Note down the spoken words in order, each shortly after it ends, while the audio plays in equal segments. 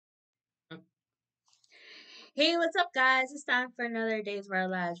Hey, what's up, guys? It's time for another Days of Our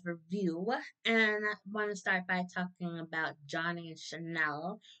Lives review. And I want to start by talking about Johnny and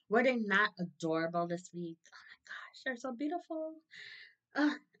Chanel. Were they not adorable this week? Oh my gosh, they're so beautiful.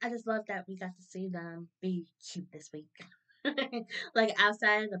 I just love that we got to see them be cute this week. Like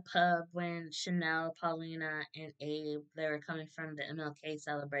outside of the pub when Chanel, Paulina, and Abe they were coming from the MLK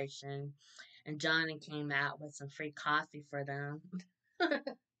celebration, and Johnny came out with some free coffee for them.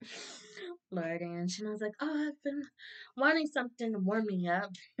 Lord, and Chanel's like, "Oh, I've been wanting something to warm me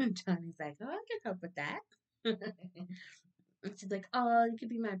up." And Johnny's like, "Oh, I can help with that." And she's like, "Oh, you could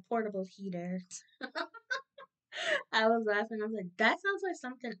be my portable heater." I was laughing. I was like, "That sounds like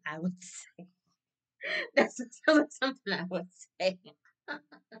something I would say." That sounds like something I would say.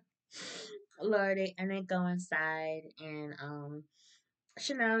 Lordy, and they go inside, and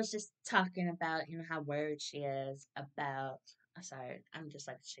Chanel's just talking about how worried she is about. Sorry, I'm just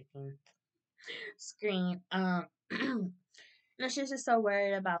like shaking screen. She's just so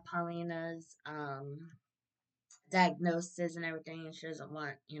worried about Paulina's diagnosis and everything, and she doesn't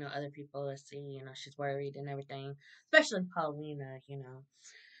want other people to see she's worried and everything, especially Paulina.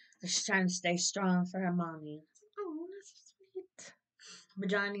 She's trying to stay strong for her mommy. Oh, that's so sweet. But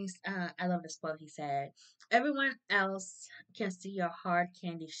Johnny's, I love this quote. He said, "Everyone else can see your hard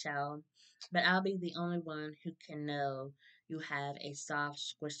candy shell, but I'll be the only one who can know you have a soft,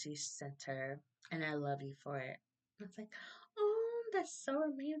 squishy center, and I love you for it." And it's like, oh, that's so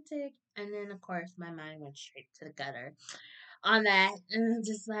romantic. And then, of course, my mind went straight to the gutter on that, and it's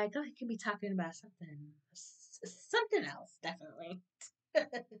just like, oh, he could be talking about something else, definitely.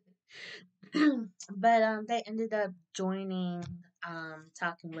 But they ended up joining,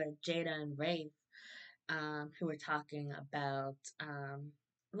 talking with Jada and Rafe, who were talking about,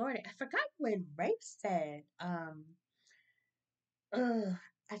 Lord, I forgot what Rafe said. Ugh,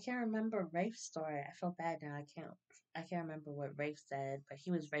 I can't remember Rafe's story. I feel bad now. I can't remember what Rafe said, but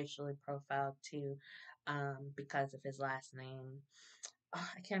he was racially profiled too, because of his last name.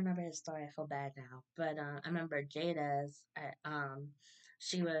 I can't remember his story. I feel bad now, but I remember Jada's.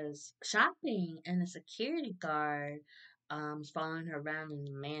 She was shopping, and the security guard was following her around and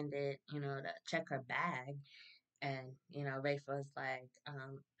demanded, to check her bag. And Rafe was like,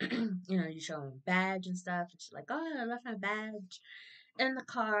 you show him badge and stuff, and she's like, "Oh, I left my badge in the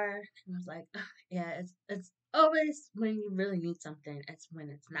car." And I was like, "Ugh, yeah, it's always when you really need something. It's when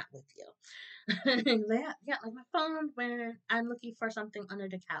it's not with you." Yeah, yeah, like my phone when I'm looking for something under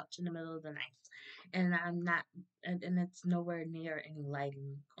the couch in the middle of the night, and I'm not, and it's nowhere near any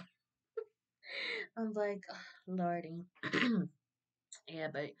lighting. I'm like, "Ugh, Lordy." Yeah,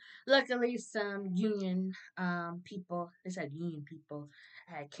 but luckily some union people, they said union people,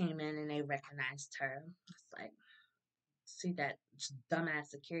 came in and they recognized her. It's like, see that dumbass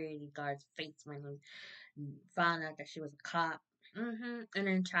security guard's face when he found out that she was a cop. And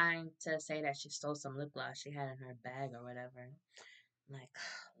then trying to say that she stole some lip gloss she had in her bag or whatever. Like,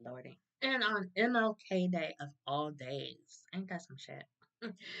 lordy. And on MLK Day of all days. Ain't that some shit?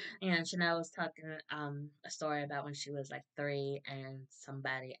 And Chanel was talking a story about when she was like 3 and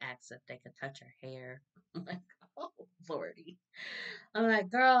somebody asked if they could touch her hair. I'm like, oh, lordy. I'm like,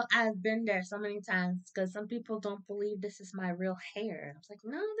 girl, I've been there so many times because some people don't believe this is my real hair. I was like,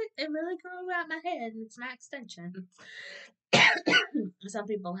 no, it really grew out my head and it's not extension. Some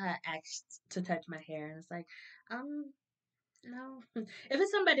people had asked to touch my hair, and it's like, um, no. If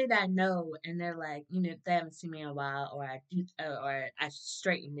it's somebody that I know and they're like, they haven't seen me in a while, or I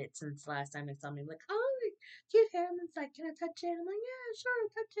straightened it since last time they saw me, like, oh, cute hair, and it's like, can I touch it? I'm like, yeah, sure,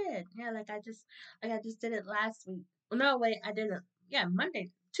 touch it. Yeah, like I just did it last week. Well, no, wait, I did it. Yeah,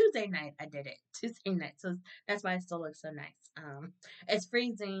 Tuesday night, I did it. Tuesday night, so that's why it still looks so nice. It's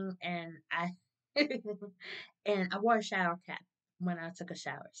freezing, and I and I wore a shower cap when I took a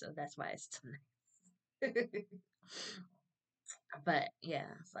shower, so that's why it's still nice. But yeah,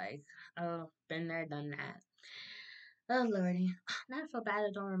 it's like, oh, been there, done that. Oh lordy, now I feel bad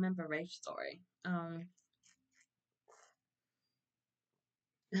I don't remember Rafe's story.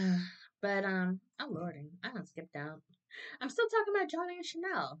 But oh lordy, I don't skip down. I'm still talking about Johnny and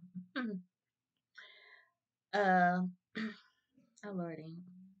Chanel. uh, oh lordy,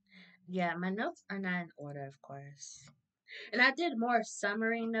 yeah, my notes are not in order, of course, and I did more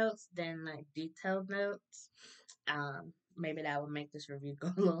summary notes than like detailed notes. Maybe that would make this review go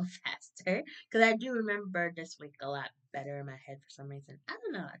a little faster because I do remember this week a lot better in my head for some reason. I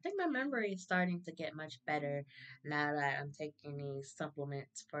don't know. I think my memory is starting to get much better now that I'm taking these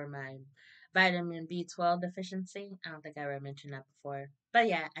supplements for my vitamin B12 deficiency. I don't think I ever mentioned that before. But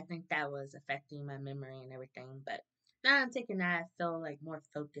yeah, I think that was affecting my memory and everything. But now I'm taking that, I feel like more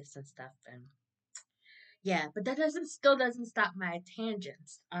focused and stuff. And Yeah, but that doesn't still doesn't stop my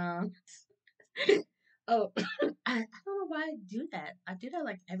tangents. Oh, I don't know why I do that. I do that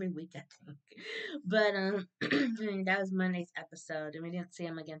like every week, I think. But I mean, that was Monday's episode, and we didn't see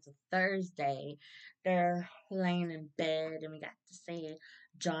him again until Thursday. They're laying in bed, and we got to see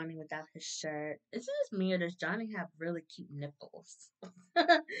Johnny without his shirt. Is it just me, or does Johnny have really cute nipples?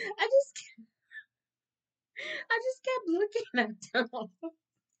 I just kept looking at them.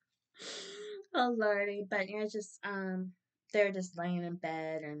 Oh lordy, but yeah, just they're just laying in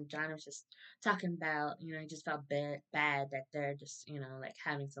bed, and John was just talking about, he just felt bad that they're just, like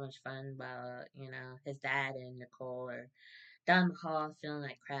having so much fun while, his dad and Nicole are down the hall feeling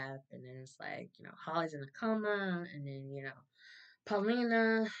like crap, and then it's like, Holly's in a coma, and then,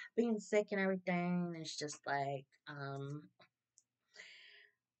 Paulina being sick and everything. It's just like,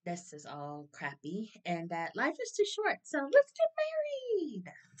 this is all crappy, and that life is too short, so let's get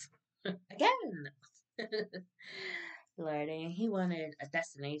married again. Lordy, he wanted a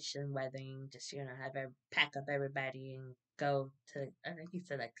destination wedding, just have pack up everybody and go to. I think he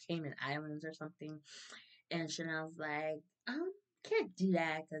said like Cayman Islands or something. And Chanel's like, can't do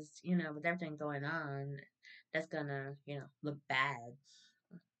that because with everything going on, that's gonna look bad.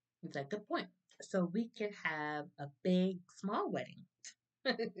 He's like, good point. So we can have a big small wedding.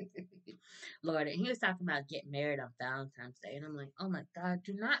 Lord, and he was talking about getting married on Valentine's Day, and I'm like, oh my God,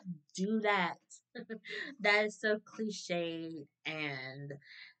 do not do that. That is so cliche and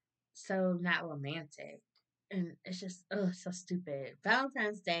so not romantic. And it's just, so stupid.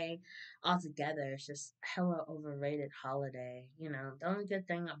 Valentine's Day altogether is just hella overrated holiday. The only good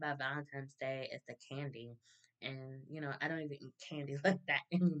thing about Valentine's Day is the candy. And, I don't even eat candy like that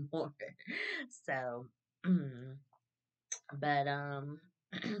anymore. So, but,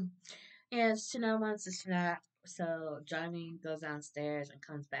 yeah, Chanel wants a snack. So Johnny goes downstairs and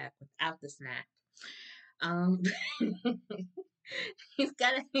comes back without the snack. Um, he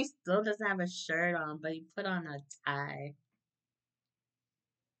still doesn't have a shirt on, but he put on a tie.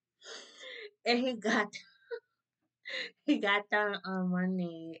 And he got down on one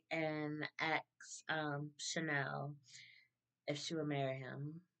knee and asked Chanel if she would marry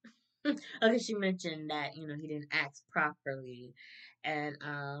him. Okay, she mentioned that, he didn't ask properly. And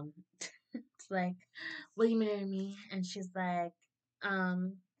it's like, will you marry me? And she's like,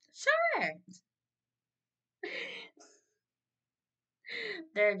 sure.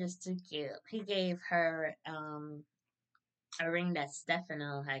 They're just too cute. He gave her a ring that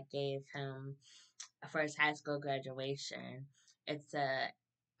Stefano had gave him for his high school graduation. It's a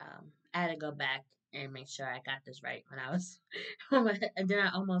I had to go back and make sure I got this right when I was and then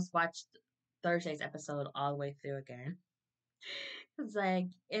I almost watched Thursday's episode all the way through again.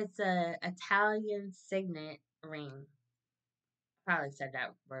 It's a Italian signet ring. Probably said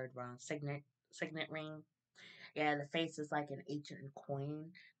that word wrong. Signet ring. Yeah, the face is like an ancient coin.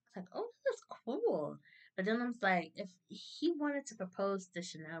 It's like, oh, that's cool. But then I was like, if he wanted to propose to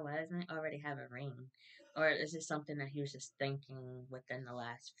Chanel, why doesn't he already have a ring? Or is this something that he was just thinking within the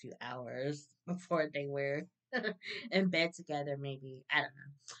last few hours before they were in bed together, maybe? I don't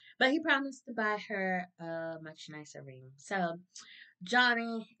know. But he promised to buy her a much nicer ring. So,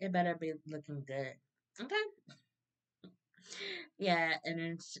 Johnny, it better be looking good. Okay? Yeah, and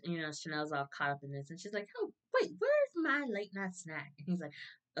then Chanel's all caught up in this, and she's like, "Oh, wait, where's my late night snack?" And he's like,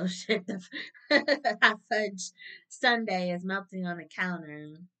 "Oh shit, the hot fudge sundae is melting on the counter."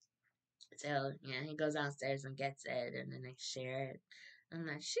 So yeah, he goes downstairs and gets it, and then they share it. I'm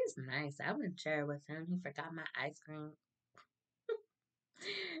like, she's nice. I wouldn't share it with him. He forgot my ice cream.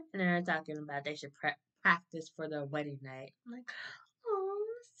 And then they're talking about they should practice for their wedding night. I'm like, oh,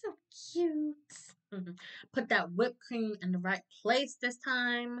 so cute. Put that whipped cream in the right place this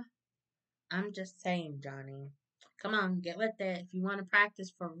time. I'm just saying, Johnny. Come on, get with it. If you want to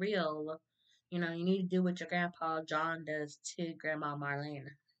practice for real, you need to do what your grandpa John does to Grandma Marlene.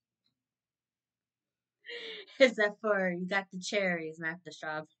 Except for you got the cherries, not the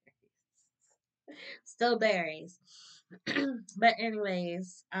strawberries. Still berries. But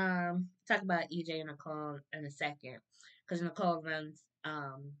anyways, talk about EJ and Nicole in a second. Because Nicole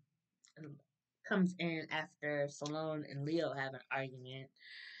comes in after Sloan and Leo have an argument.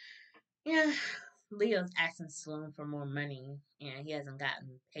 Yeah, Leo's asking Sloan for more money, and he hasn't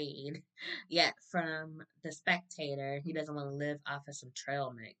gotten paid yet from the spectator. He doesn't want to live off of some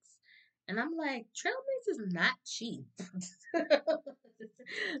trail mix. And I'm like, trail mix is not cheap.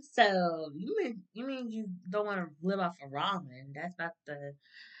 So you mean you don't want to live off of ramen? That's about the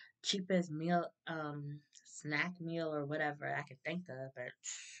cheapest meal, snack meal or whatever I could think of. But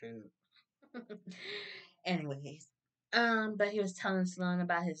shoot. Anyways, but he was telling Sloan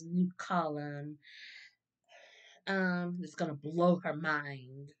about his new column, It's gonna blow her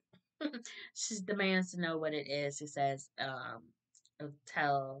mind. She demands to know what it is. He says,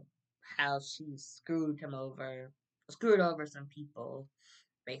 tell how she screwed over some people,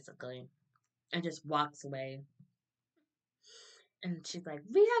 basically, and just walks away. And she's like,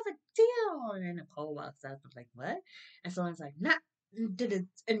 "We have a deal." And then Nicole walks up. I'm like, "What?" And someone's like, "Not did it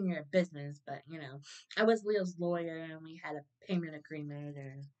in your business, but I was Leo's lawyer, and we had a payment agreement,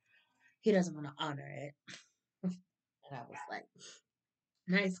 and he doesn't want to honor it." And I was like,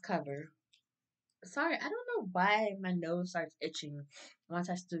 "Nice cover." Sorry, I don't know why my nose starts itching once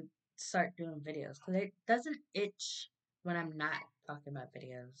start doing videos because it doesn't itch when I'm not talking about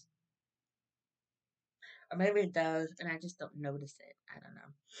videos, or maybe it does, and I just don't notice it. I don't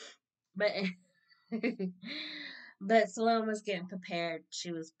know, but but Sloan was getting prepared.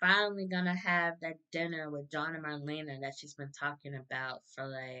 She was finally gonna have that dinner with John and Marlena that she's been talking about for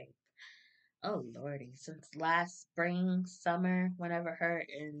like, oh lordy, since last spring, summer, whenever her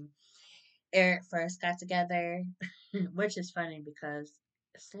and Eric first got together, which is funny because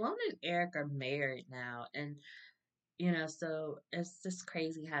Sloan and Eric are married now, and so it's just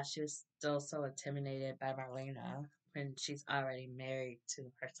crazy how she was still so intimidated by Marlena when she's already married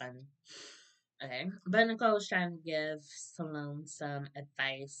to her son. Okay, but Nicole was trying to give Sloan some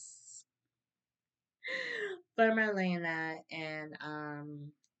advice for Marlena, and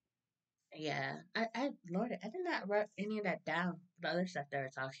yeah, Lord, I did not write any of that down. The other stuff they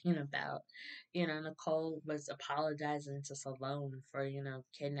were talking about, Nicole was apologizing to Sloan for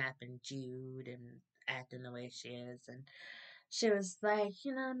kidnapping Jude and acting the way she is, and she was like,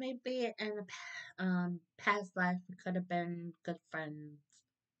 maybe in a past life we could have been good friends.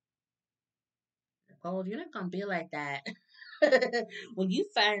 Nicole, you're not gonna be like that. When you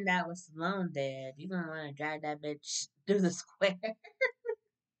find out what Sloan did, you're gonna want to drag that bitch through the square.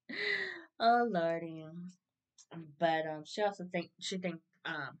 Oh lordy. But she think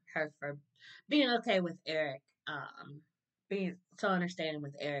her for being okay with Eric, being so understanding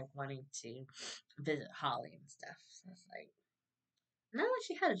with Eric wanting to visit Holly and stuff. So it's like not like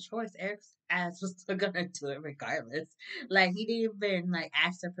she had a choice. Eric's ass was still gonna do it regardless. Like he didn't even like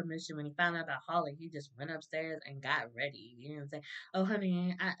ask her permission when he found out about Holly. He just went upstairs and got ready. You know what I'm saying? Oh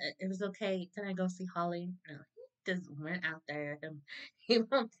honey, it was okay. Can I go see Holly? No, he just went out there and he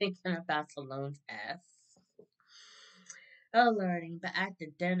wasn't thinking about Salone's ass. Oh lordy, but at the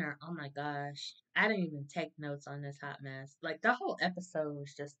dinner, oh my gosh, I didn't even take notes on this hot mess. Like the whole episode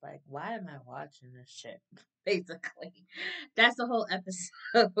was just like, why am I watching this shit? Basically, that's the whole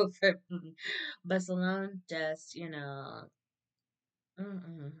episode for me. But Salone just, mm-mm,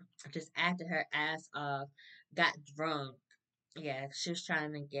 just acted her ass off, got drunk. Yeah, she was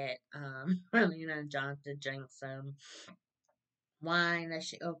trying to get and John to drink some wine that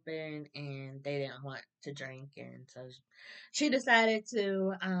she opened and they didn't want to drink, and so she decided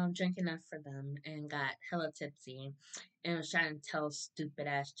to drink enough for them and got hella tipsy and was trying to tell stupid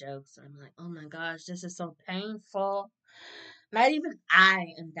ass jokes, and I'm like, oh my gosh, this is so painful. Not even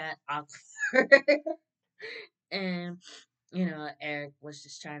I am that awkward. And Eric was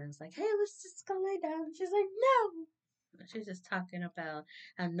just trying to was like, hey, let's just go lay down. She's like, no. She's just talking about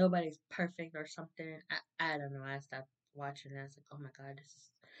how nobody's perfect or something. I don't know. I stopped watching and I was like, oh my god, this is.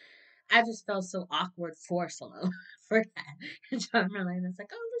 I just felt so awkward for Sloan for that. And John Marlena's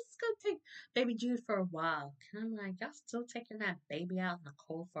like, oh, let's go take baby Jude for a walk. And I'm like, y'all still taking that baby out in the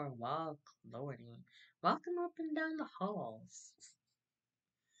cold for a walk? Lordy. Walking up and down the halls.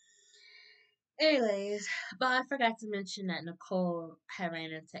 Anyways, but I forgot to mention that Nicole had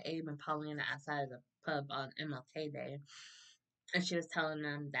ran into Abe and Paulina outside of the pub on MLK Day. And she was telling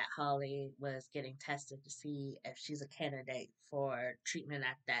them that Holly was getting tested to see if she's a candidate for treatment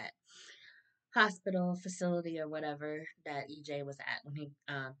at that hospital facility or whatever that EJ was at when he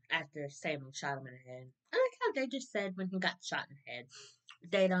after Sammy shot him in the head. I like how they just said when he got shot in the head.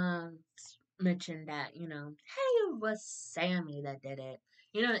 They don't mention that, hey, it was Sammy that did it.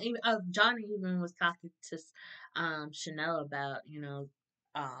 Even Johnny even was talking to Chanel about,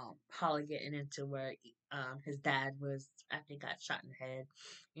 Holly getting into where his dad was after he got shot in the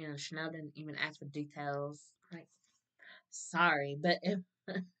head. Chanel didn't even ask for details. Like, sorry, but if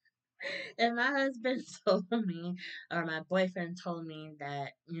if my husband told me or my boyfriend told me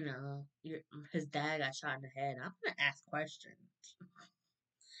that his dad got shot in the head, I'm gonna ask questions.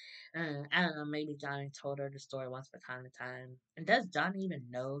 I don't know, maybe Johnny told her the story once from time to time. And does Johnny even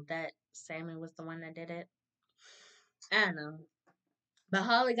know that Sammy was the one that did it? I don't know. But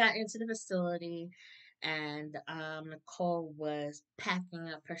Holly got into the facility and Nicole was packing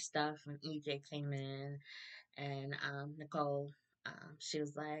up her stuff when EJ came in, and Nicole She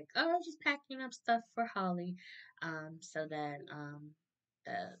was like, "Oh, I'm just packing up stuff for Holly," so that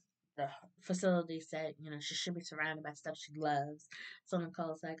the the facility said, she should be surrounded by stuff she loves. So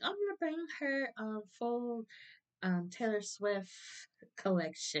Nicole's like, "I'm gonna bring her full Taylor Swift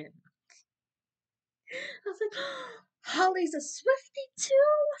collection." I was like, Holly's a Swifty too.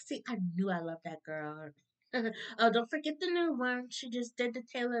 See, I knew I loved that girl. Oh, don't forget the new one. She just did the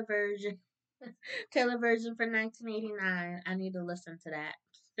Taylor version. Taylor version for 1989. I need to listen to that.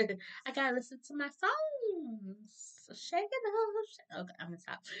 I gotta listen to my songs. Shake it off. Okay, I'm gonna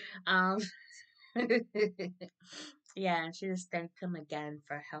stop. Yeah, and she just thanked him again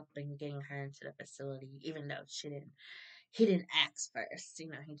for helping getting her into the facility, even though he didn't ask first.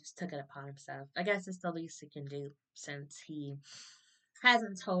 He just took it upon himself. I guess it's the least he can do since he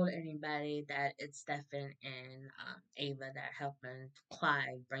hasn't told anybody that it's Stefan and Ava that helping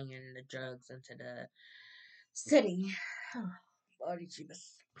Clyde bringing the drugs into the city. Oh, Lordy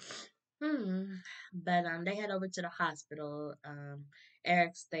Jesus. But they head over to the hospital.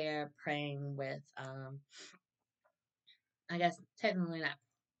 Eric's there praying with I guess technically not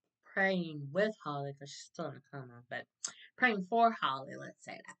praying with Holly because she's still in a coma, but praying for Holly, let's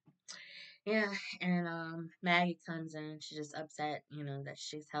say that. Yeah, and Maggie comes in. She's just upset, that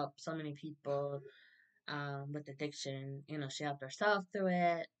she's helped so many people with addiction. She helped herself through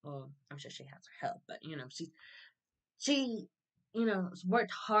it. Well, I'm sure she has her help, but she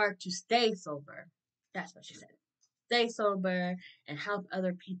worked hard to stay sober. That's what she said. Stay sober and help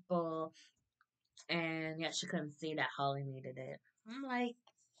other people, and yet she couldn't see that Holly needed it. I'm like,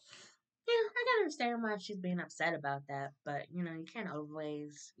 yeah, I can understand why she's being upset about that, but you can't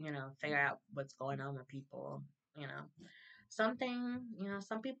always, figure out what's going on with people. You know, some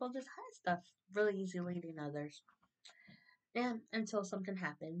people just hide stuff really easily than others. Yeah, until something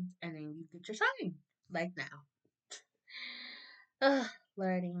happens, and then you get your sign, like now. Ugh,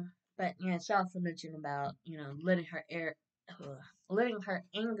 learning. But yeah, she also mentioned about letting her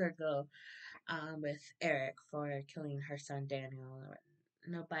anger go with Eric for killing her son Daniel.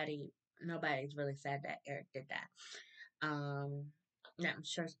 Nobody nobody's really sad that Eric did that. Um, yeah, I'm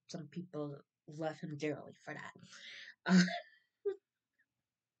sure some people love him dearly for that.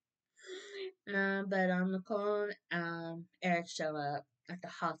 But Nicole and Eric show up at the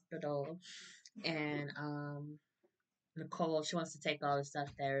hospital, and Nicole, she wants to take all the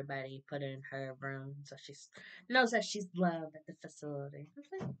stuff that everybody put in her room, so she knows that she's loved at the facility. I was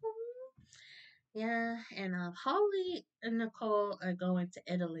like, yeah, and Holly and Nicole are going to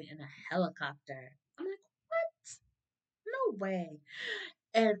Italy in a helicopter. I'm like, what? No way.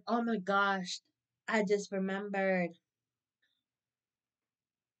 And oh my gosh, I just remembered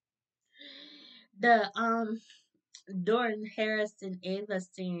the during Harris and Ava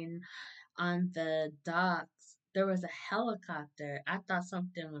scene on the docks, there was a helicopter. I thought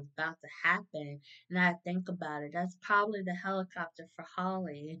something was about to happen. And I think about it, that's probably the helicopter for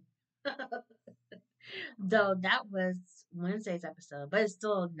Holly. Though that was Wednesday's episode, but it's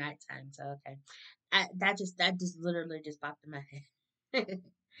still nighttime, so okay. That just literally just popped in my head.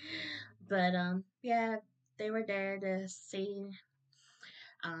 But yeah, they were there to see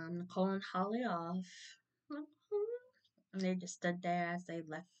Nicole and Holly off. And they just stood there as they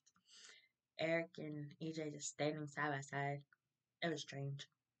left. Eric and EJ just standing side by side. It was strange.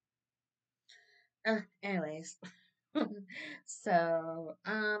 Anyways, so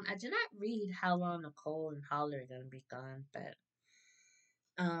I did not read how long Nicole and Holly are gonna be gone, but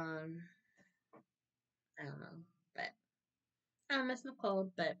um, I don't know. But I miss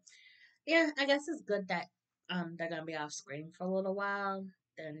Nicole. But yeah, I guess it's good that they're gonna be off screen for a little while.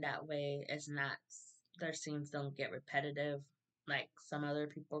 Then that way, it's not their scenes don't get repetitive like some other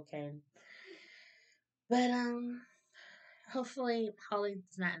people can. But hopefully Holly's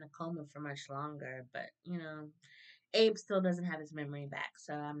not in a coma for much longer. But Abe still doesn't have his memory back,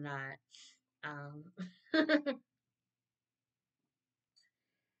 so I'm not. Um,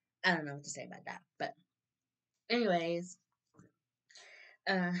 I don't know what to say about that. But anyways,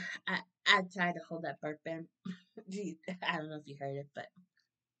 uh, I I tried to hold that burp in. I don't know if you heard it, but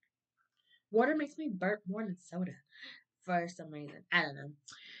water makes me burp more than soda for some reason. I don't know.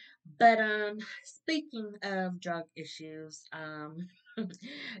 But speaking of drug issues,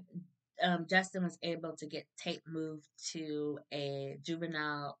 Justin was able to get Tate moved to a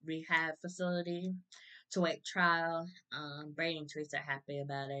juvenile rehab facility to wait trial. Brady and Theresa are happy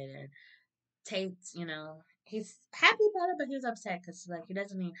about it, and Tate's, he's happy about it, but he was upset because like he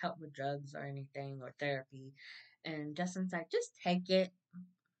doesn't need help with drugs or anything or therapy. And Justin's like, just take it,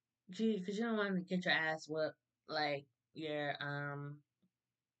 because you don't want to get your ass whooped like your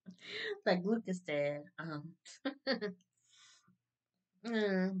like Lucas did.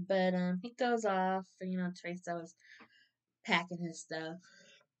 But he goes off. And, Teresa was packing his stuff.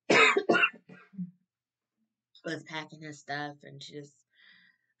 Was packing his stuff, and she just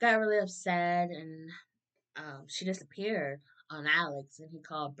got really upset, and she disappeared on Alex, and he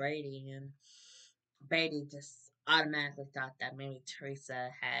called Brady, and Brady just automatically thought that maybe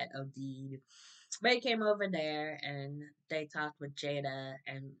Teresa had OD'd. Brady came over there, and they talked with Jada,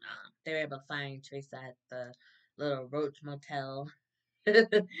 and they were able to find Teresa at the little Roach Motel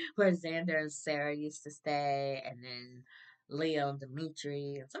where Xander and Sarah used to stay, and then Leo and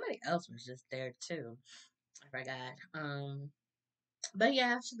Dimitri, and somebody else was just there too. I forgot. But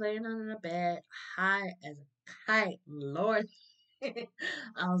yeah, she's laying on a bed, high as a kite. Lord,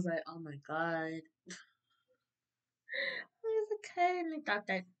 I was like, oh my god. It was okay, and they thought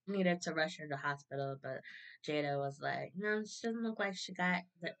they needed to rush her to hospital, but Jada was like, no, she doesn't look like she got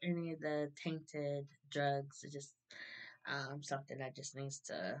any of the tainted drugs. It's just something that just needs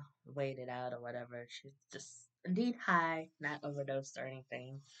to wait it out or whatever. She's just indeed high, not overdosed or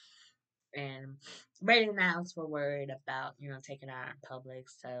anything. And Brady and Alex were worried about, taking her out in public,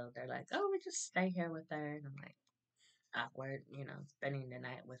 so they're like, oh, we just stay here with her. And I'm like, awkward, spending the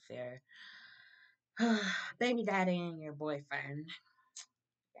night with your baby daddy and your boyfriend.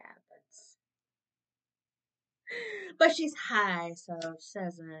 Yeah, but she's high, so she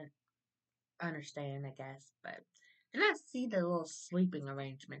doesn't understand, I guess. But and I see the little sleeping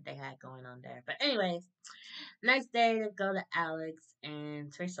arrangement they had going on there. But anyways, next day they go to Alex,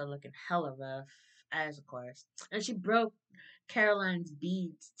 and Teresa looking hella rough, as of course, and she broke Caroline's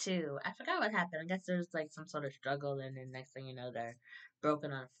beads too. I forgot what happened. I guess there was like some sort of struggle, and then next thing you know, they're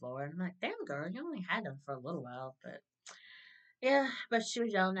broken on the floor. And I'm like, damn girl, you only had them for a little while, but yeah, but she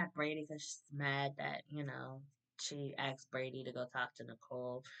was yelling at Brady because she's mad that, she asked Brady to go talk to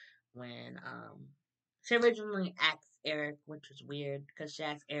Nicole when she originally asked Eric, which was weird because she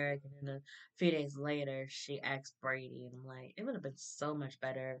asked Eric, and then a few days later she asked Brady, and I'm like, it would have been so much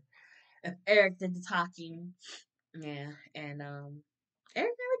better if Eric did the talking. Yeah, and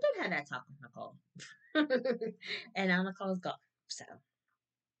Eric never did have that talk with Nicole. And now Nicole's gone. So,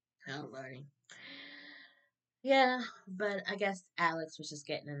 oh lordy. Yeah, but I guess Alex was just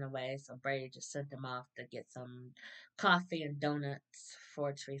getting in the way, so Brady just sent him off to get some coffee and donuts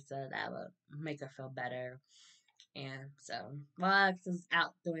for Teresa that would make her feel better. And so while Alex is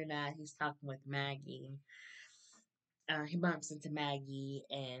out doing that, he's talking with Maggie. He bumps into Maggie,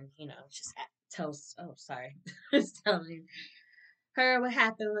 and just tells. Oh, sorry, just telling her what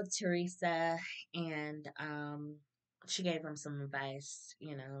happened with Teresa, and she gave him some advice.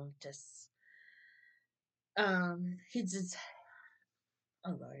 Just he just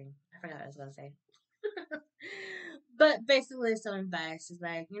oh lordy, I forgot what I was gonna say. But basically, some advice is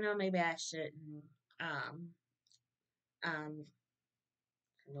like, maybe I shouldn't. Um, um,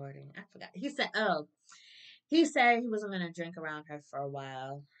 lordy, I forgot. He said he wasn't gonna drink around her for a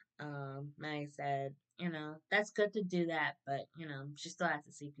while. Maggie said, that's good to do that, but she still has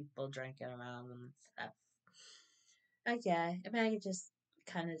to see people drinking around them and stuff. Yeah, and Maggie just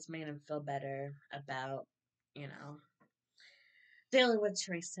kind of just made him feel better about, you know, dealing with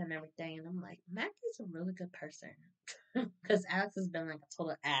Teresa and everything. And I'm like, Maggie's a really good person. Because Alex has been like a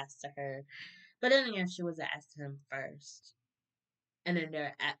total ass to her. But then again, she was an ass to him first. And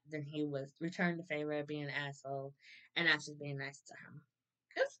then he was returned the favor of being an asshole. And now she's being nice to him.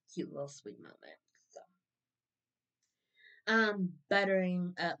 It was a cute little sweet moment. So,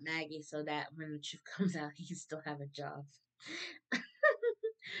 buttering up Maggie so that when the truth comes out, he can still have a job.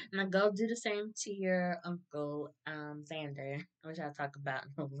 Now go do the same to your uncle, Xander, which I'll talk about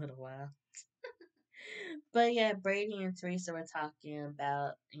in a little while. But yeah, Brady and Theresa were talking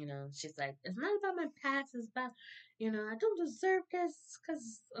about, she's like, it's not about my past, it's about, I don't deserve this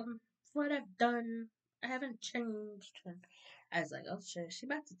because what I've done. I haven't changed. And I was like, oh shit, she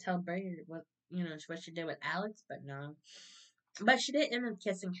about to tell Brady what she did with Alex, but no. But she did end up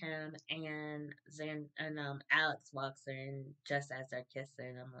kissing him, and Alex walks in just as they're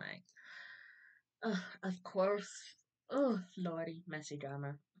kissing. I'm like, oh, of course. Oh, lordy, messy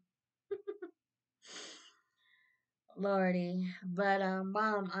drama. Lordy. But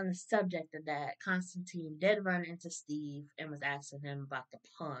while I'm on the subject of that, Konstantine did run into Steve and was asking him about the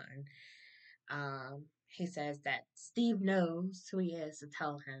pawn. He says that Steve knows who he is to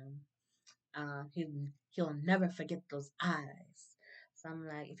tell him. He'll never forget those eyes. So I'm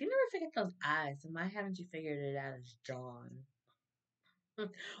like, if you never forget those eyes, then why haven't you figured it out as John?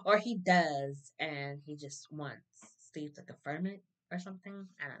 Or he does, and he just wants Steve to confirm it or something.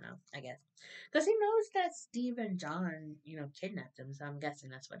 I don't know, I guess. Because he knows that Steve and John, kidnapped him, so I'm guessing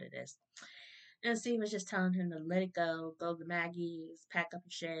that's what it is. And Steve was just telling him to let it go to Maggie's, pack up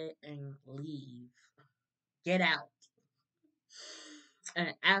your shit, and leave. Get out.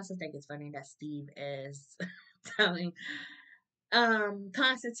 And I also think it's funny that Steve is telling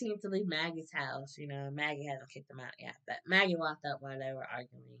Konstantine to leave Maggie's house. You know, Maggie hasn't kicked him out yet, but Maggie walked up while they were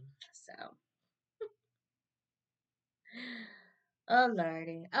arguing. So, oh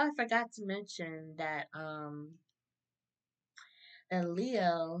lordy. Oh, I forgot to mention that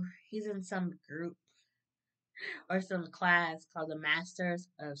Leo, he's in some group or some class called the Masters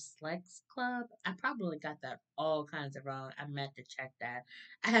of Sex Club. I probably got that all kinds of wrong. I meant to check that.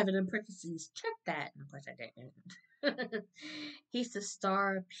 I have it in parentheses. Check that. And of course, I didn't. He's the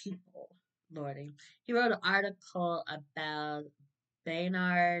star pupil, Lordy. He wrote an article about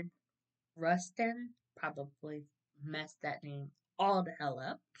Baynard Rustin. Probably messed that name all the hell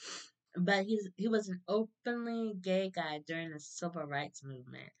up. But he was an openly gay guy during the civil rights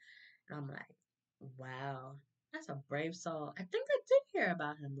movement. And I'm like, wow, that's a brave soul. I think I did hear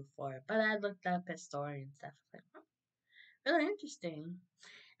about him before, but I looked up his story and stuff. Like, oh, really interesting.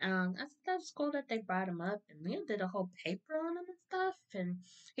 That's cool that they brought him up, and Liam did a whole paper on him and stuff. And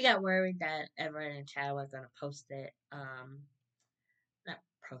he got worried that Everett and Chad was gonna post it, not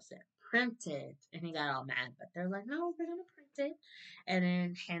post it, print it, and he got all mad. But they're like, no, we're gonna print it, and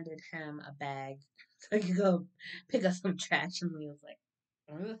then handed him a bag so he could go pick up some trash. And Liam was like,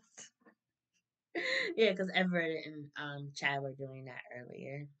 "Ugh." Yeah, because Everett and Chad were doing that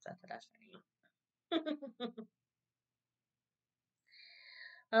earlier. So I thought that's funny.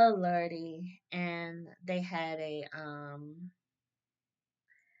 Oh lordy, and they had a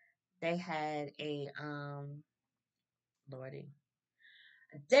lordy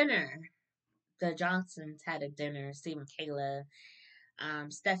a dinner. The Johnsons had a dinner. Steve and Kayla,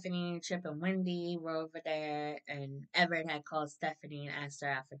 Stephanie, Tripp and Wendy were over there, and Everett had called Stephanie and asked her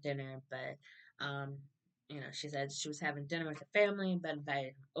out for dinner, but she said she was having dinner with her family, but invited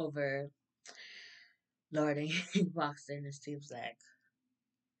him over. Lordy, he walks in and Steve's like,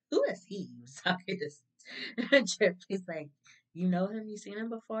 "Who is he?" Sorry, this Trip. He's like, "You know him? You seen him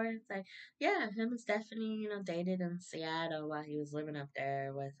before?" And it's like, "Yeah, him and Stephanie, dated in Seattle while he was living up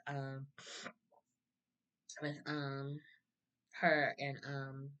there with her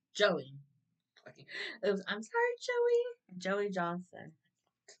and Joey." It was, I'm sorry, Joey Johnson.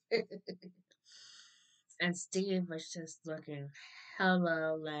 And Steve was just looking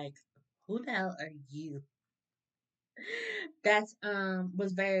hello like, who the hell are you? That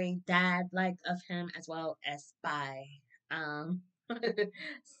was very dad like of him as well as spy. Um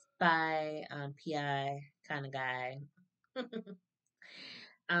spy, PI kind of guy.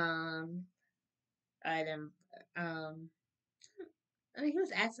 um I didn't um I mean, he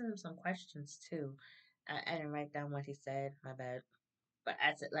was asking him some questions too. I didn't write down what he said, my bad. But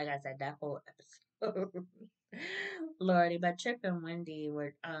like I said, that whole episode. Lordy, but Chip and Wendy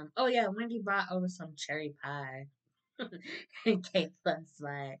were oh yeah, Wendy brought over some cherry pie. And Caitlin's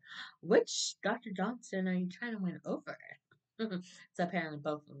like, which Dr. Johnson are you trying to win over? So apparently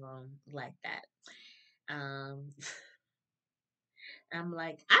both of them like that. Um I'm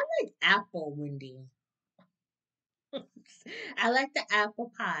like, I like apple Wendy. I like the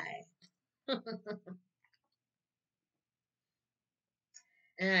apple pie.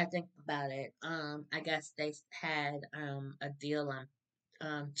 And I think about it. I guess they had a deal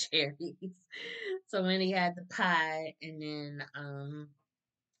on cherries. So when he had the pie and then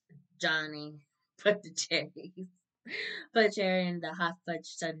Johnny put the cherries. Put cherry in the hot fudge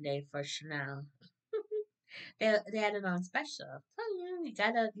sundae for Chanel. They had it on special. So you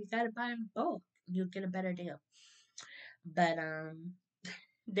gotta buy them both. You get a better deal. But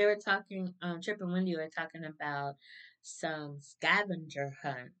they were talking, Trip and Wendy were talking about some scavenger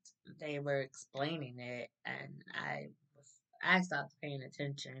hunt. They were explaining it, and I stopped paying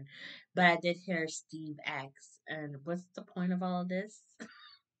attention. But I did hear Steve ask, and what's the point of all this? I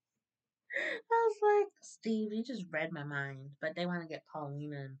was like, Steve, you just read my mind. But they want to get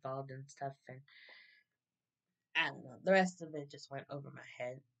Paulina involved and stuff, and I don't know. The rest of it just went over my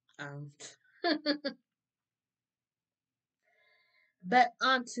head. Um, but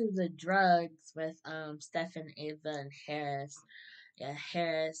onto the drugs with Stefan, Ava, and Harris. Yeah,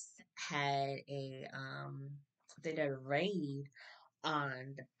 Harris had they did a raid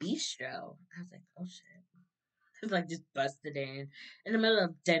on the bistro. I was like, oh shit. It's like just busted in the middle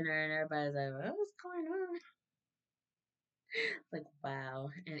of dinner, and everybody's like, what's going on? Like, wow.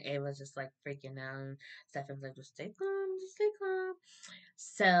 And Ava's just like freaking out. And Stefan's like, just stay calm, just stay calm.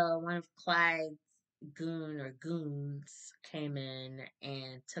 So one of Clyde's goons came in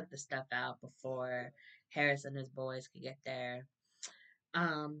and took the stuff out before Harris and his boys could get there.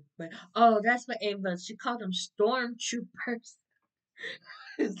 But oh, that's what Ava. She called them stormtroopers.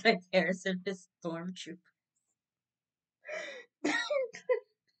 It's like Harrison is stormtrooper.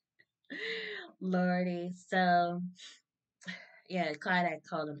 Lordy. So yeah, Clyde had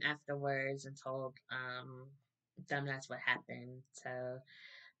called him afterwards and told them that's what happened. So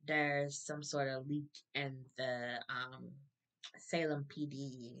there's some sort of leak in the Salem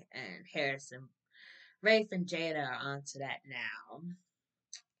PD, and Harrison, Rafe, and Jada are onto that now.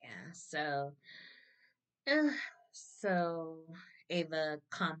 Yeah, uh, so Ava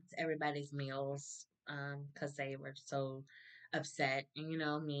comped everybody's meals because they were so upset. And you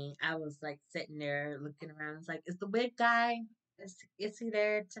know me, I was like sitting there looking around. It's like, is the wig guy? Is he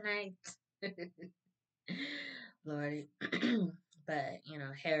there tonight? Lordy. But you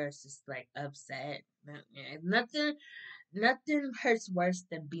know, Harris is like upset. Yeah, nothing hurts worse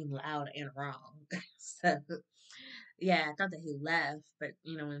than being loud and wrong. So yeah, I thought that he left, but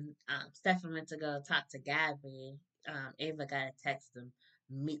you know when Stefan went to go talk to Gabby, Ava got a text him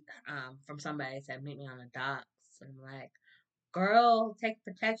meet from somebody that said meet me on the docks. And I'm like, girl, take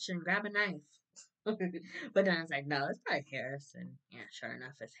protection, grab a knife. But then I was like, no, it's probably Harris, and yeah, sure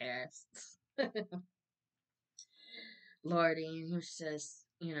enough, it's Harris. Lordy, and he was just,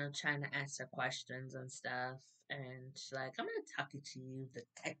 you know, trying to ask her questions and stuff. And she's like, I'm gonna talk to you,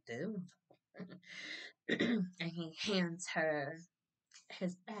 detective. And he hands her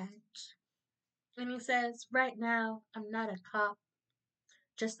his badge. And he says, right now, I'm not a cop,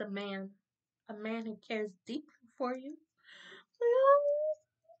 just a man who cares deeply for you.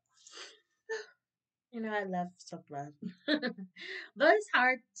 You know, I love self love. But it's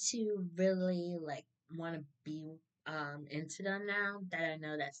hard to really like want to be into them now that I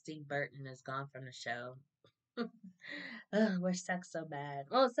know that Steve Burton is gone from the show. Ugh, which sucks so bad.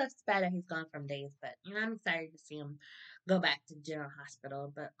 Well, it sucks bad that he's gone from Days, but you know, I'm excited to see him go back to General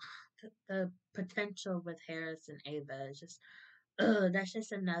Hospital. But the potential with Harris and Ava is just, that's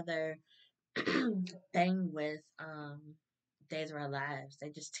just another thing with Days of Our Lives. They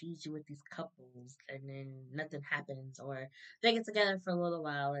just tease you with these couples, and then nothing happens, or they get together for a little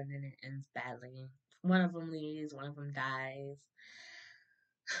while, and then it ends badly. One of them leaves, one of them dies,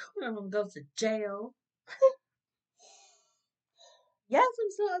 one of them goes to jail. Yes,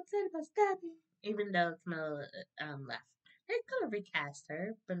 I'm so upset about Stabby. Even though Camilla left. They could have recast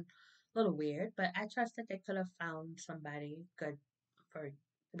her, been a little weird, but I trust that they could have found somebody good for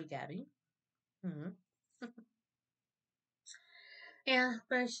to be Gabby. Hmm. Yeah,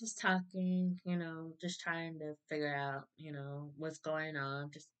 but it's just talking, you know, just trying to figure out, you know, what's going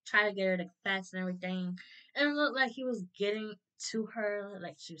on. Just try to get her to confess and everything. And it looked like he was getting to her,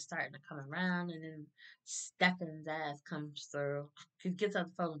 like she was starting to come around, and then Stefan's ass comes through. He gets on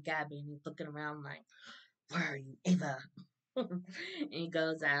the phone with Gabby and he's looking around like, where are you, Ava? And he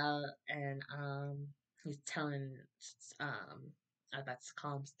goes out and he's telling um I was about to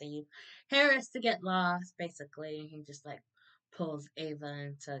call him Steve Harris to get lost. Basically, he just like pulls Ava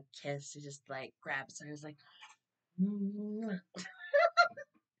into a kiss. He just like grabs her. He's like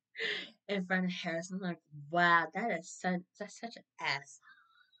in front of Harris. I'm like, wow, that's such an ass.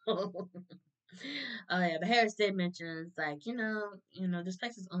 Oh yeah, but Harris did mention it's like this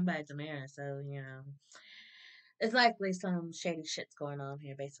place is owned by Demira, so it's likely some shady shit's going on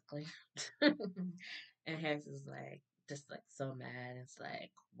here, basically. And Harris is like, just like so mad. It's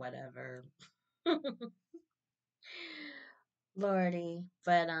like, whatever. Lordy.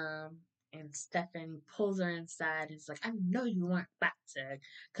 But, and Stephanie pulls her inside. He's like, I know you weren't about to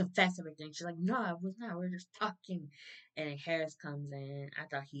confess everything. She's like, no, I was not. We are just talking. And then Harris comes in. I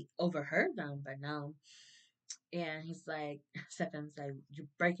thought he overheard them, but no. And he's like, Stephanie's like, you're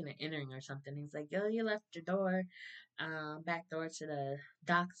breaking and entering or something. He's like, yo, you left your door, back door to the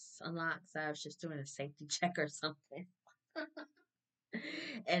docks unlocked. So I was just doing a safety check or something.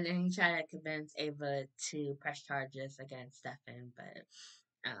 And then he tried to convince Ava to press charges against Stefan, but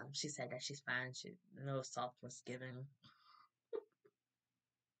she said that she's fine. No assault was given.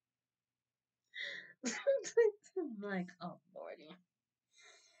 I'm like, oh lordy,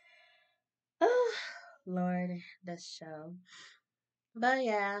 oh Lord, this show. But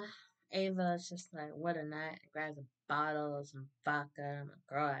yeah, Ava's just like, what a night. Grabs a bottle of some vodka. I'm like,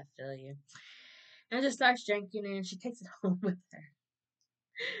 girl, I feel you. And just starts drinking it, and she takes it home with her.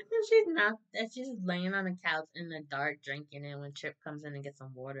 And she's just laying on the couch in the dark drinking it when Tripp comes in and gets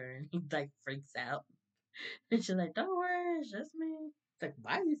some water, and he like freaks out. And she's like, don't worry, it's just me. It's like,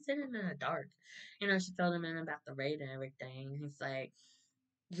 why are you sitting in the dark? She told him in about the raid and everything. He's like,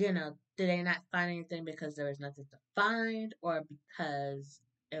 did they not find anything because there was nothing to find or because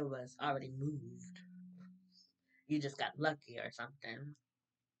it was already moved? you just got lucky or something.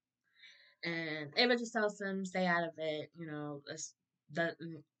 And Ava just tells him, stay out of it, the,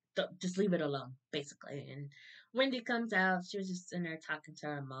 just leave it alone, basically. And Wendy comes out. She was just in there talking to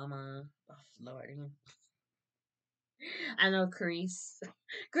her mama. Oh, Lord. I know Carice.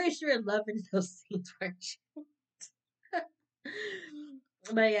 Carice, you were loving those scenes, weren't you?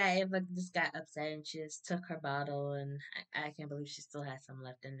 But yeah, Ava just got upset and she just took her bottle, and I can't believe she still has some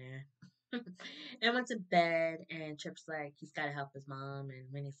left in there. And went to bed, and Tripp's like, he's got to help his mom,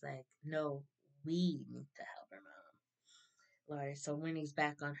 and Winnie's like, no, we need to help her mom. Lord, so Winnie's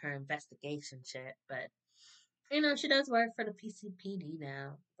back on her investigation shit, but she does work for the PCPD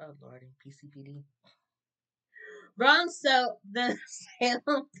now. Oh Lord, PCPD. Wrong soap, the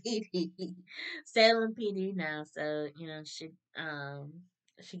Salem PD. Salem PD now, so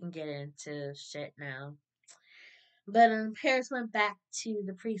she can get into shit now. But Paris went back to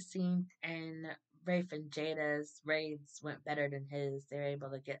the precinct, and Rafe and Jada's raids went better than his. They were able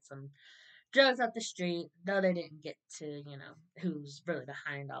to get some drugs off the street, though they didn't get to, who's really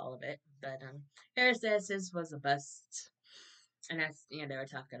behind all of it. But Harris says his was a bust. And that's, they were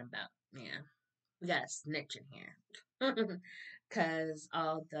talking about, we got a snitch in here. Because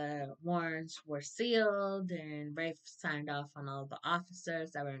all the warrants were sealed and Rafe signed off on all the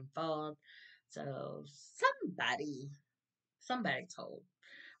officers that were involved. So somebody told.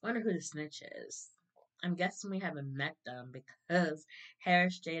 Wonder who the snitch is. I'm guessing we haven't met them because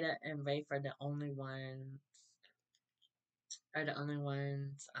Harris, Jada, and Rafe are the only ones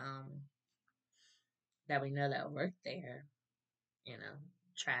that we know that work there. You know,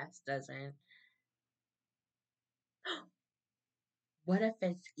 Trask doesn't. What if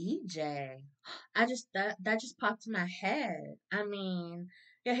it's EJ? That just popped in my head. I mean,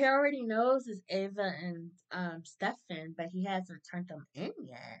 yeah, he already knows it's Ava and Stefan, but he hasn't turned them in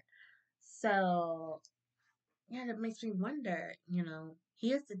yet. So yeah, that makes me wonder.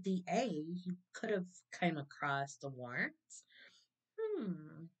 He is the DA. He could have came across the warrants.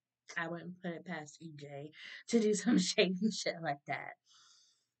 Hmm. I wouldn't put it past EJ to do some shady shit like that.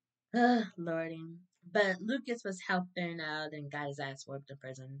 Ugh, Lordy. But Lucas was helping out and got his ass whooped in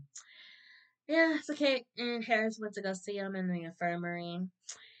prison. Yeah, so Kate and Harris went to go see him in the infirmary,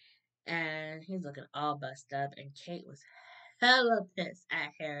 and he's looking all bust up, and Kate was hella pissed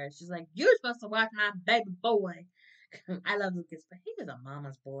at Harris. She's like, "You're supposed to watch my baby boy." I love Lucas, but he was a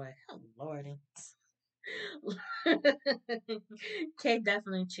mama's boy. Oh, Lordy. Kate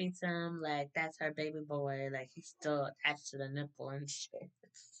definitely treats him like that's her baby boy, like he's still attached to the nipple and shit.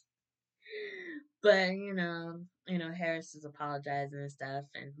 But Harris is apologizing and stuff,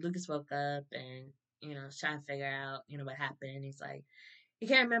 and Lucas woke up and was trying to figure out what happened. He's like, he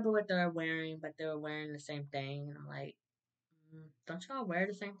can't remember what they were wearing, but they were wearing the same thing, and I'm like, don't y'all wear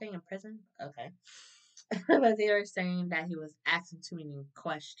the same thing in prison? Okay. But they were saying that he was asking too many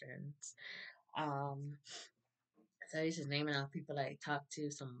questions. Um, so he's just naming off people that he talked to,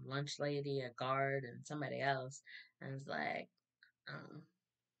 some lunch lady, a guard, and somebody else. And it's like, um,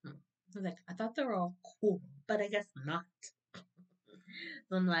 hmm. I was like, I thought they were all cool, but I guess not.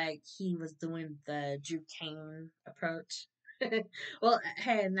 I'm like, he was doing the Drew Kane approach. Well,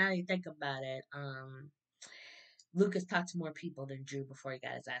 hey, now you think about it, Lucas talked to more people than Drew before he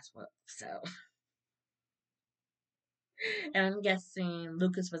got his ass whooped. So, and I'm guessing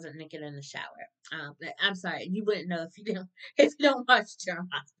Lucas wasn't naked in the shower. I'm sorry, you wouldn't know if you don't watch General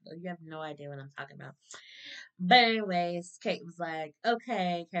Hospital. You have no idea what I'm talking about. But anyways, Kate was like,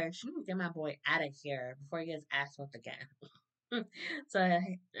 "Okay, Harris, you need to get my boy out of here before he gets ass whooped again." So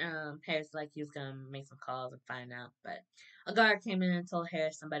Harris like he was gonna make some calls and find out, but a guard came in and told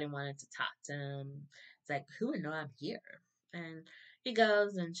Harris somebody wanted to talk to him. It's like, who would know I'm here? And he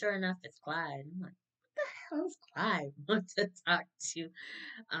goes, and sure enough, it's Clyde. I'm like, what the hell is Clyde want to talk to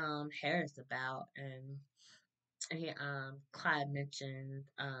Harris about? And Clyde mentioned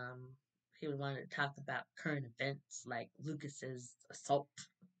he wanted to talk about current events like Lucas's assault.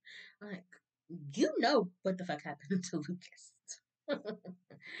 I'm like, what the fuck happened to Lucas?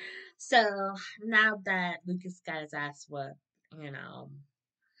 So now that Lucas got his ass whooped, you know,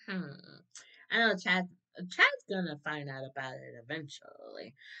 hmm, I know Chad's gonna find out about it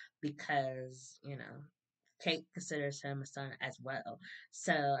eventually because Kate considers him a son as well.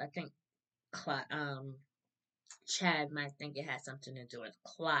 So I think Chad might think it has something to do with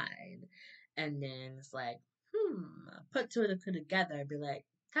Clyde, and then it's like, put two and two together and be like,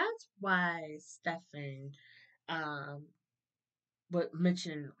 that's why Stefan um would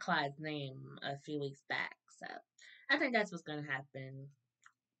mention Clyde's name a few weeks back. So I think that's what's gonna happen.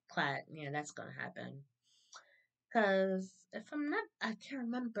 Clyde, yeah, that's gonna happen. Because if I'm not, I can't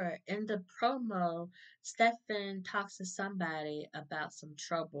remember. In the promo, Stefan talks to somebody about some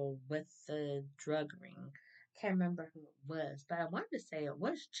trouble with the drug ring. Can't remember who it was, but I wanted to say it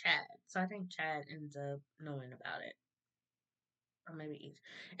was Chad. So I think Chad ends up knowing about it. Or maybe each.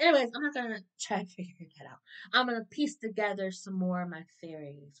 Anyways, I'm not gonna try to figure that out. I'm gonna piece together some more of my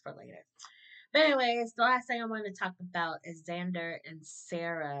theories for later. But anyways, the last thing I want to talk about is Xander and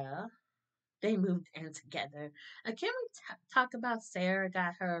Sarah. They moved in together. Can we talk about Sarah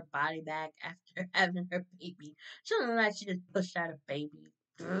got her body back after having her baby? She don't look like she just pushed out a baby.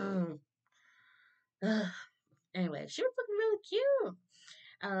 Ugh. Ugh. Anyway, she was looking really cute.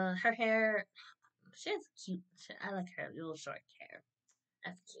 Her hair, she has cute. I like her little short hair.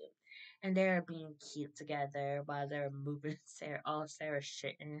 That's cute. And they're being cute together while they're moving Sarah, all Sarah's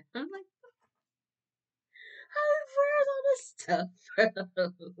shit in. I'm like, where's all this stuff from?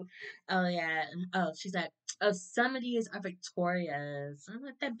 Oh yeah. Oh, she's like, oh, some of these are Victoria's. I'm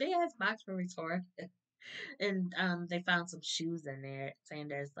like, that big ass box for Victoria. And they found some shoes in there.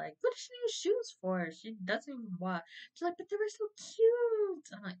 Xander's like, what does she need shoes for? She doesn't even walk. She's like, but they were so cute.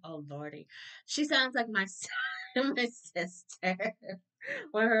 I'm like, oh lordy. She sounds like my my sister.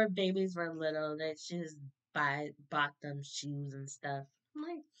 When her babies were little, that she just bought them shoes and stuff. I'm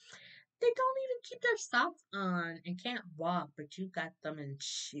like, they don't even keep their socks on and can't walk, but you got them in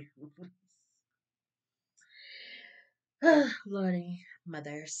shoes. Lordy,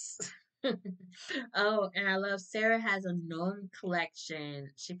 mothers. Oh, and I love Sarah has a known collection.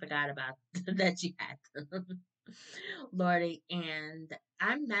 She forgot about that she had them. Lordy, and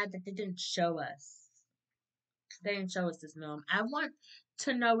I'm mad that they didn't show us. They didn't show us this gnome. I want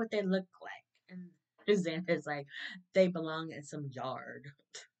to know what they look like. And Xander's like, they belong in some yard.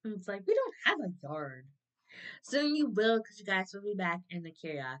 And it's like, we don't have a yard. Soon you will, because you guys will be back in the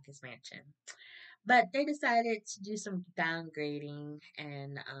Kyriakis mansion. But they decided to do some downgrading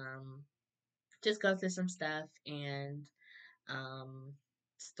and just go through some stuff and um,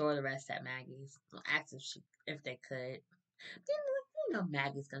 store the rest at Maggie's. Well, ask if they could.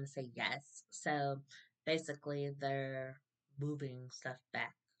 Maggie's gonna say yes. So basically, they're moving stuff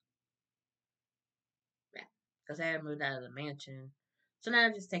back. Yeah, because they had moved out of the mansion, so now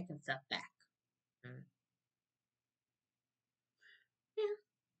they're just taking stuff back. Mm.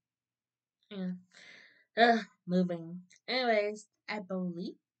 Yeah, yeah. Moving. Anyways, I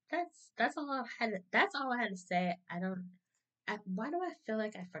believe that's all I had. That's all I had to say. I don't. Why do I feel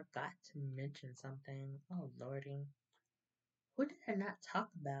like I forgot to mention something? Oh lordy, who did I not talk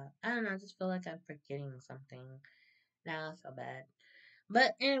about? I don't know. I just feel like I'm forgetting something. Now I feel bad.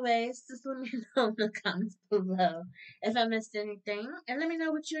 But anyways, just let me know in the comments below if I missed anything. And let me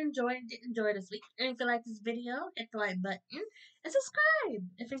know what you enjoyed and didn't enjoy this week. And if you like this video, hit the like button and subscribe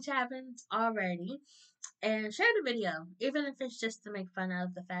if you haven't already. And share the video, even if it's just to make fun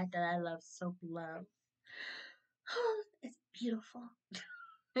of the fact that I love soap love. It's beautiful.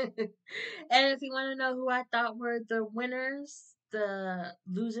 And if you want to know who I thought were the winners, the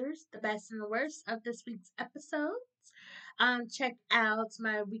losers, the best and the worst of this week's episode, check out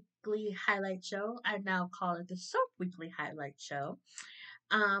my weekly highlight show. I now call it the Soap Weekly Highlight Show.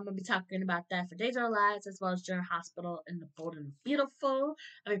 I'll be talking about that for Days of Our Lives as well as General Hospital and the Bold and Beautiful.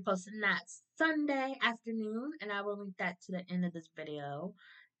 I'll be posting that Sunday afternoon, and I will link that to the end of this video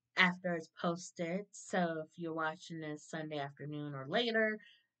after it's posted. So if you're watching this Sunday afternoon or later,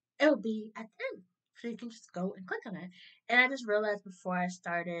 it'll be at the end. So you can just go and click on it. And I just realized before I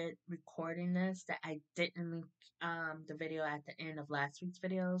started recording this that I didn't link the video at the end of last week's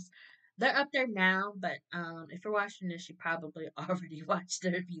videos. They're up there now, but if you're watching this, you probably already watched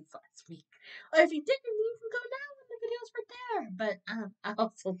the reviews last week. Or if you didn't, you can go down when the videos were there. But I'll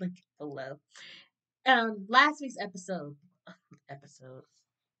also link it below. Last week's episode.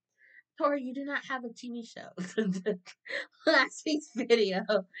 Tori, you do not have a TV show. Last week's video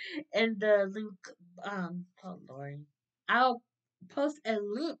and the link. Oh Lori, I'll post a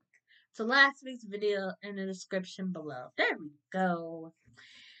link to last week's video in the description below. There we go.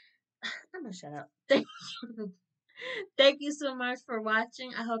 I'm gonna shut up. Thank you. Thank you so much for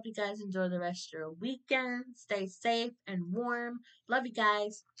watching. I hope you guys enjoy the rest of your weekend. Stay safe and warm. Love you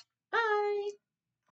guys. Bye.